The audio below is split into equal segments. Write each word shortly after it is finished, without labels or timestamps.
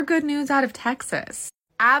Good news out of Texas.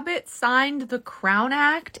 Abbott signed the Crown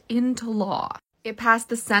Act into law. It passed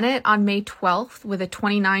the Senate on May 12th with a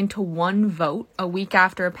 29-1 vote, a week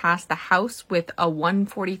after it passed the House with a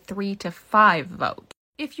 143-5 vote.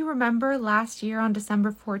 If you remember, last year on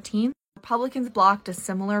December 14th, Republicans blocked a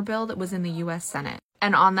similar bill that was in the U.S. Senate.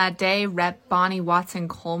 And on that day, Rep. Bonnie Watson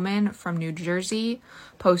Coleman from New Jersey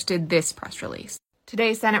posted this press release.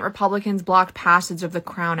 Today, Senate Republicans blocked passage of the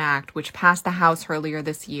Crown Act, which passed the House earlier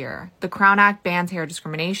this year. The Crown Act bans hair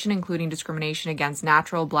discrimination, including discrimination against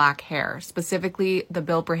natural black hair. Specifically, the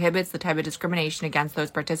bill prohibits the type of discrimination against those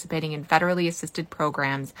participating in federally assisted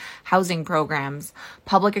programs, housing programs,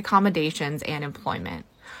 public accommodations, and employment.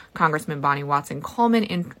 Congressman Bonnie Watson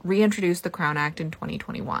Coleman reintroduced the Crown Act in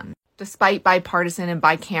 2021. Despite bipartisan and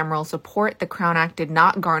bicameral support, the Crown Act did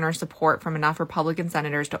not garner support from enough Republican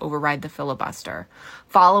senators to override the filibuster.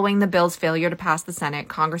 Following the bill's failure to pass the Senate,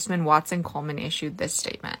 Congressman Watson Coleman issued this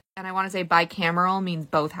statement. And I want to say bicameral means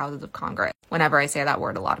both houses of Congress. Whenever I say that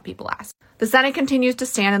word, a lot of people ask. The Senate continues to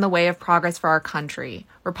stand in the way of progress for our country.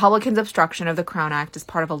 Republicans' obstruction of the Crown Act is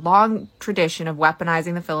part of a long tradition of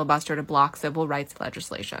weaponizing the filibuster to block civil rights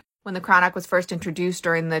legislation. When the Crown Act was first introduced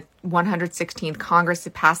during the 116th Congress,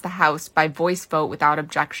 it passed the House by voice vote without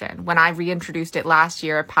objection. When I reintroduced it last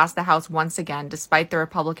year, it passed the House once again, despite the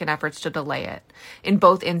Republican efforts to delay it. In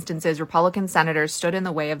both instances, Republican senators stood in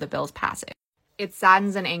the way of the bill's passage. It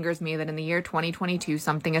saddens and angers me that in the year 2022,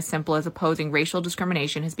 something as simple as opposing racial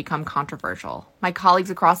discrimination has become controversial. My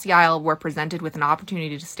colleagues across the aisle were presented with an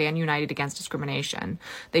opportunity to stand united against discrimination.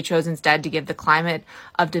 They chose instead to give the climate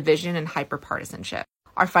of division and hyperpartisanship.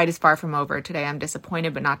 Our fight is far from over. Today, I'm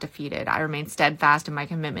disappointed but not defeated. I remain steadfast in my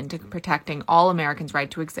commitment to protecting all Americans'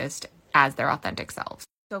 right to exist as their authentic selves.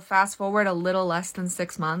 So fast forward a little less than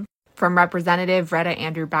 6 months. From Representative Retta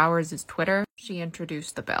Andrew Bowers' Twitter, she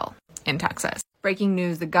introduced the bill in Texas. Breaking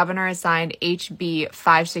news, the governor has signed HB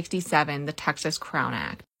 567, the Texas Crown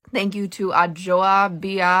Act. Thank you to Adjoa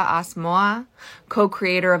Bia Asmoa,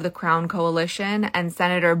 co-creator of the Crown Coalition, and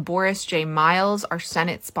Senator Boris J. Miles, our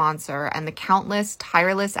Senate sponsor, and the countless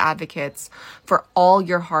tireless advocates for all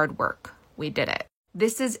your hard work. We did it.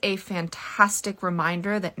 This is a fantastic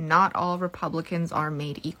reminder that not all Republicans are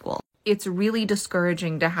made equal. It's really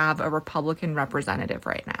discouraging to have a Republican representative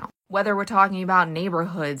right now, whether we're talking about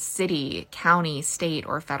neighborhoods, city, county, state,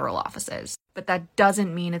 or federal offices. But that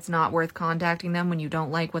doesn't mean it's not worth contacting them when you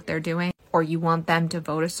don't like what they're doing, or you want them to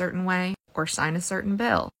vote a certain way, or sign a certain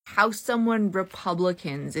bill. How someone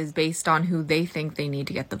Republicans is based on who they think they need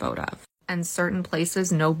to get the vote of. And certain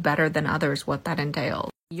places know better than others what that entails.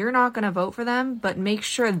 You're not going to vote for them, but make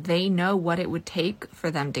sure they know what it would take for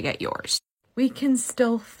them to get yours. We can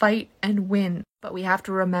still fight and win, but we have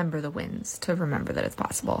to remember the wins to remember that it's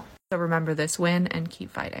possible. So remember this win and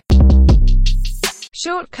keep fighting.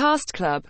 Shortcast Club